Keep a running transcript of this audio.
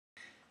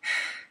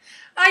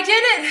I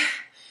did it.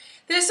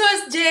 This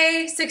was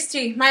day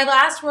 60, my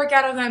last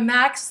workout of my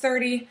max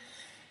 30,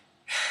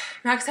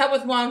 max out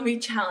with 1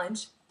 week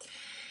challenge.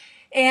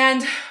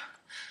 And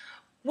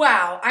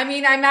wow, I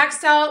mean, I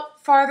maxed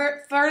out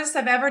farthest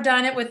I've ever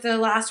done it with the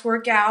last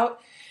workout.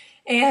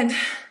 And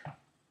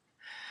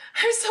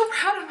I'm so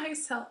proud of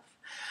myself.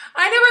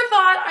 I never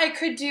thought I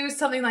could do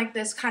something like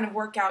this kind of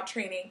workout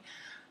training.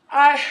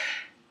 I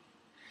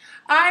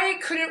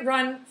couldn't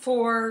run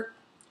for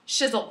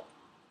shizzle.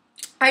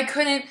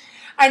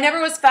 I never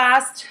was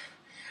fast.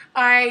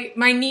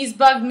 My knees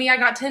bugged me. I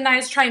got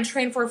tendinitis trying to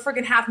train for a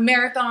freaking half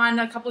marathon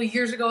a couple of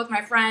years ago with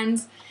my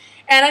friends.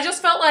 And I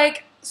just felt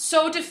like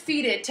so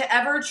defeated to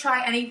ever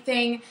try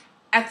anything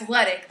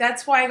athletic.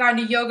 That's why I got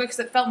into yoga, because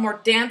it felt more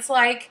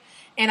dance-like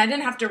and I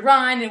didn't have to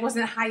run. It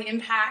wasn't high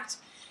impact.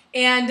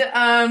 And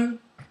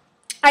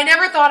I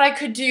never thought I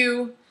could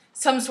do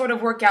some sort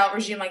of workout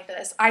regime like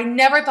this. I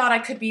never thought I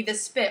could be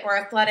this fit or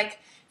athletic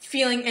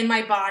feeling in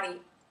my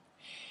body.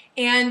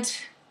 And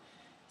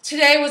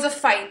today was a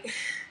fight.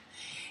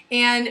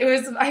 And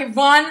I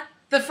won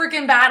the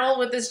freaking battle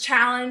with this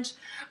challenge.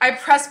 I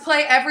press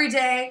play every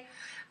day.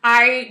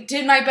 I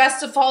did my best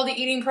to follow the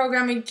eating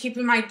program and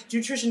keeping my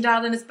nutrition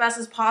dialed in as best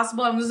as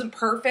possible. I wasn't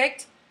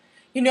perfect.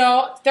 You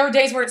know, there were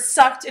days where it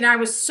sucked and I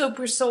was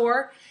super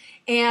sore.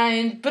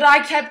 But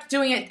I kept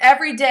doing it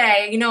every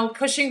day, you know,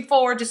 pushing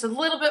forward just a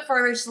little bit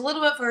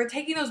further,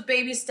 taking those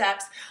baby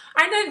steps.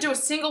 I didn't do a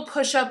single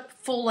push-up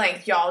full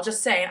length, y'all,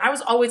 just saying. I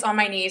was always on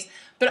my knees,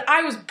 but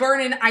I was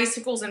burning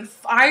icicles and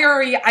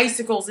fiery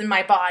icicles in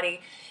my body.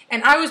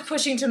 And I was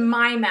pushing to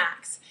my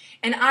max.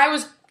 And I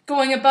was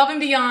going above and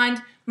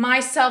beyond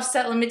my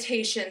self-set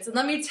limitations. And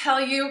let me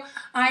tell you,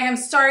 I am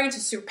starting to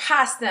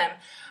surpass them.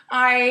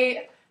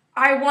 I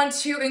want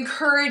to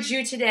encourage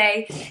you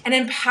today and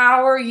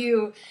empower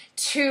you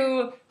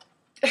to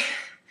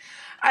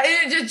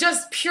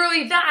just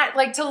purely that,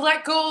 like to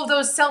let go of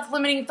those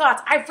self-limiting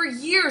thoughts. I for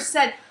years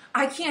said,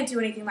 I can't do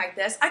anything like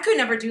this. I could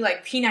never do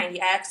like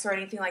P90X or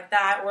anything like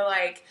that,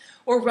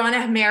 or run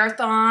a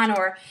marathon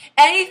or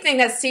anything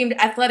that seemed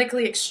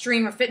athletically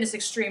extreme or fitness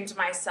extreme to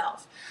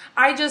myself.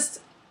 I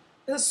just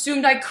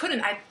assumed I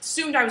couldn't. I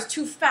assumed I was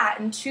too fat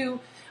and too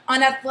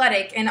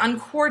unathletic and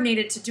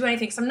uncoordinated to do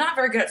anything, because I'm not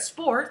very good at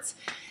sports.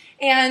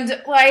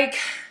 And like,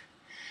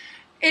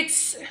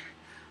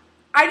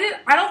 I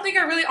don't think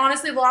I really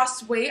honestly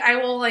lost weight. I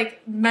will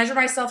like measure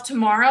myself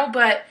tomorrow,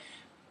 but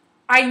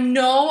I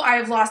know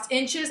I've lost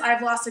inches.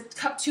 I've lost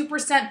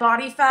 2%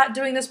 body fat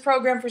doing this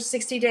program for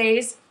 60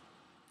 days.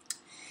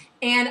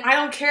 And I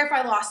don't care if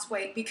I lost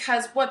weight,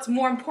 because what's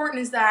more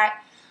important is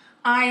that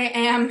I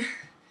am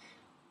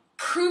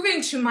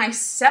proving to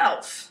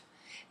myself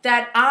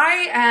that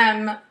I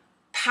am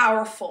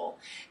powerful,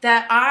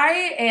 that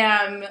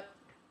I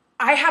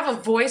have a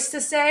voice to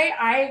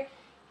say.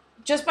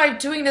 Just by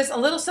doing this, a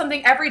little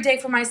something every day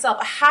for myself,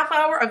 a half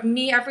hour of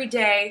me every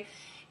day,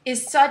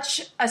 is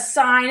such a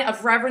sign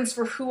of reverence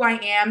for who I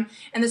am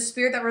and the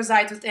spirit that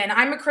resides within.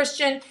 I'm a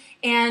Christian,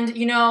 and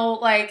you know,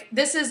 like,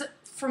 this is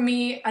for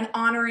me an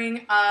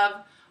honoring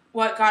of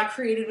what God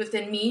created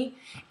within me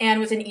and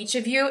within each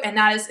of you, and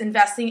that is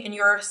investing in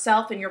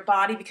yourself and your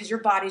body, because your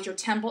body is your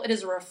temple. It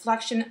is a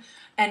reflection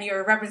and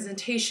your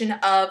representation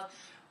of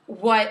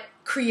what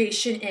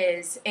creation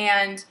is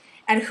and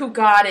who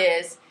God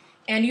is.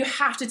 And you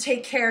have to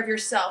take care of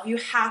yourself. You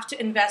have to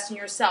invest in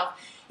yourself.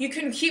 You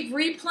can keep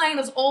replaying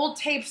those old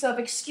tapes of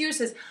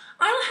excuses.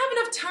 I don't have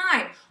enough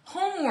time.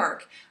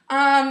 Homework,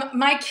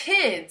 my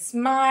kids,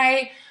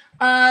 my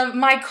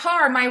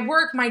car, my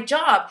work, my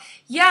job.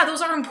 Yeah,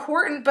 those are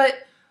important,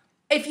 but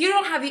if you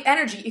don't have the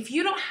energy, if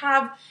you don't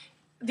have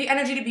the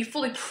energy to be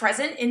fully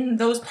present in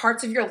those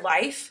parts of your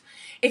life,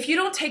 if you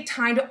don't take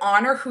time to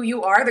honor who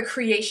you are, the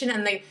creation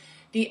and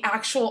the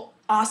actual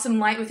awesome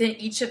light within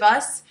each of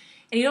us,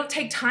 and you don't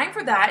take time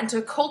for that and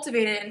to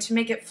cultivate it and to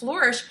make it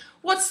flourish,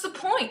 what's the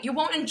point? You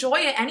won't enjoy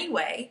it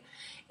anyway.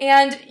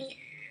 And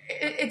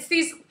it's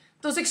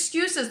those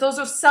excuses, those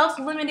are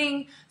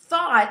self-limiting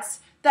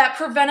thoughts that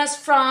prevent us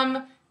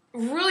from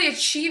really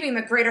achieving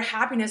the greater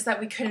happiness that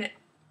we can,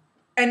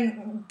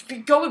 and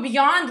go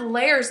beyond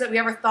layers that we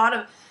ever thought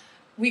of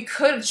we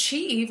could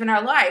achieve in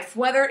our life,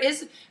 whether it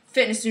is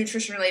fitness,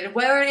 nutrition related,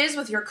 whether it is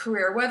with your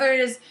career, whether it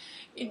is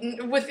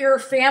with your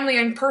family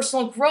and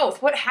personal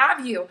growth, what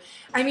have you.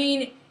 I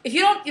mean, if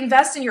you don't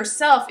invest in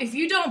yourself, if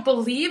you don't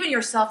believe in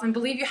yourself and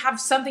believe you have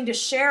something to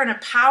share and a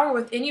power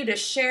within you to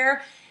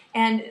share,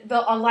 and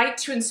a light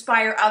to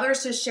inspire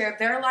others to share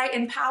their light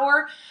and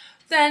power,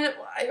 then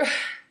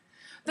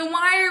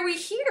why are we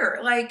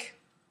here? Like,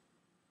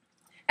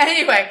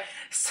 anyway,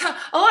 so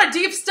a lot of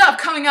deep stuff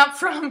coming up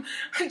from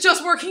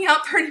just working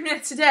out 30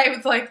 minutes a day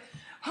with like,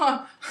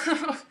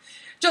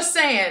 just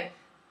saying,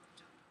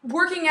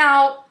 working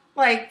out,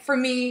 like, for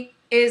me,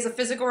 is a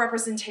physical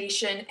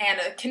representation and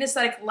a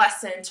kinesthetic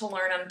lesson to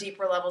learn on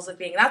deeper levels of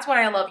being. That's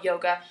why I love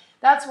yoga.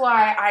 That's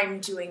why I'm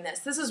doing this.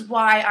 This is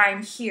why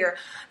I'm here.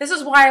 This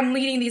is why I'm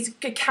leading these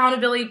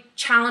accountability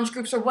challenge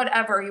groups or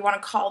whatever you want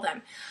to call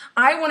them.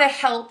 I want to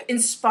help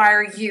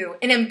inspire you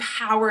and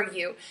empower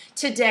you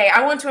today.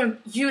 I want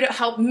you to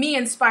help me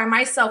inspire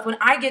myself when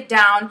I get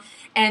down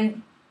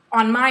and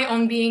on my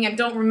own being and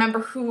don't remember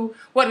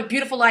what a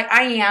beautiful light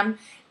I am,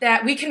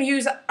 that we can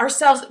use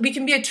ourselves, we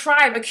can be a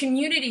tribe, a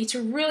community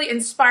to really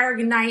inspire,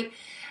 unite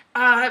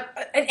an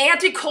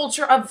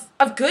anti-culture of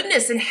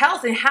goodness and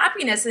health and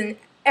happiness and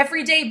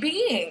everyday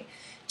being,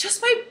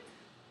 just by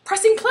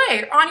pressing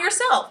play on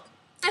yourself,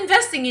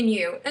 investing in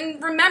you,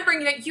 and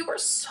remembering that you are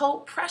so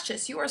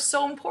precious, you are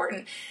so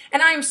important.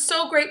 And I am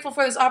so grateful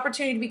for this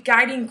opportunity to be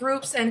guiding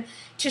groups and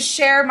to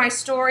share my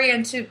story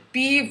and to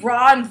be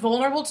raw and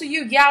vulnerable to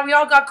you. Yeah, we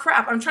all got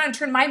crap. I'm trying to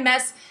turn my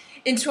mess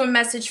into a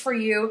message for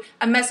you,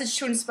 a message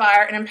to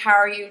inspire and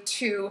empower you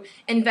to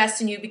invest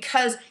in you,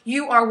 because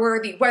you are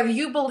worthy. Whether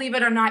you believe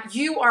it or not,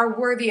 you are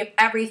worthy of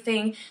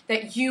everything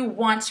that you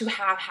want to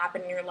have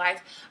happen in your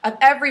life, of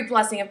every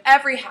blessing, of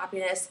every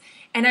happiness.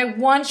 And I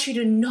want you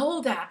to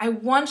know that. I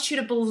want you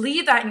to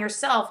believe that in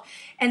yourself.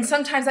 And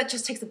sometimes that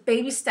just takes a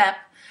baby step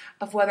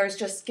of whether it's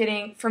just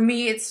for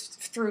me, it's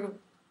through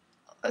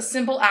a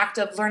simple act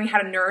of learning how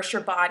to nourish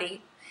your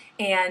body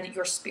and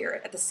your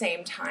spirit at the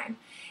same time.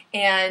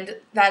 And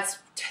that's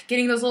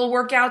getting those little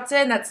workouts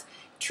in, that's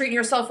treating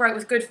yourself right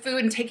with good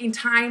food and taking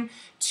time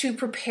to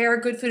prepare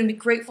good food and be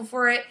grateful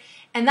for it.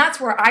 And that's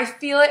where I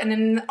feel it, and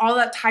then all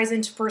that ties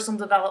into personal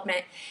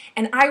development.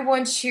 And I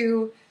want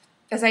you,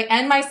 as I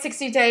end my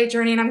 60-day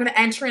journey, and I'm going to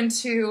enter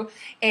into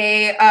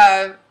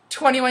a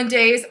 21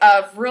 days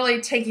of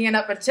really taking it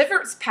up a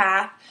different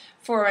path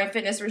for my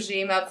fitness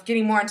regime, of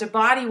getting more into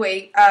body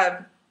weight,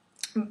 body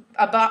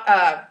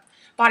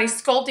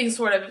sculpting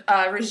sort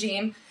of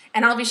regime.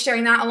 And I'll be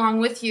sharing that along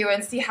with you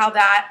and see how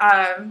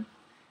that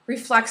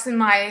reflects in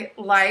my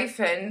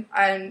life and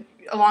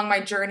along my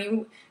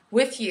journey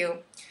with you.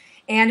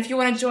 And if you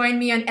want to join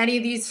me on any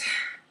of these, if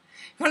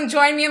you want to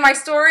join me in my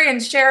story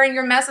and sharing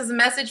your mess as a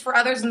message for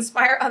others,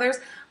 inspire others,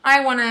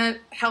 I want to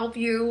help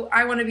you.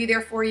 I want to be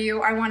there for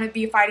you. I want to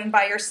be fighting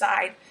by your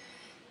side.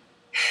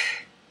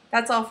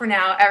 That's all for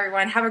now,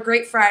 everyone. Have a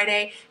great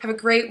Friday. Have a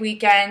great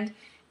weekend.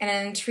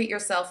 And treat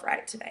yourself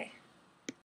right today.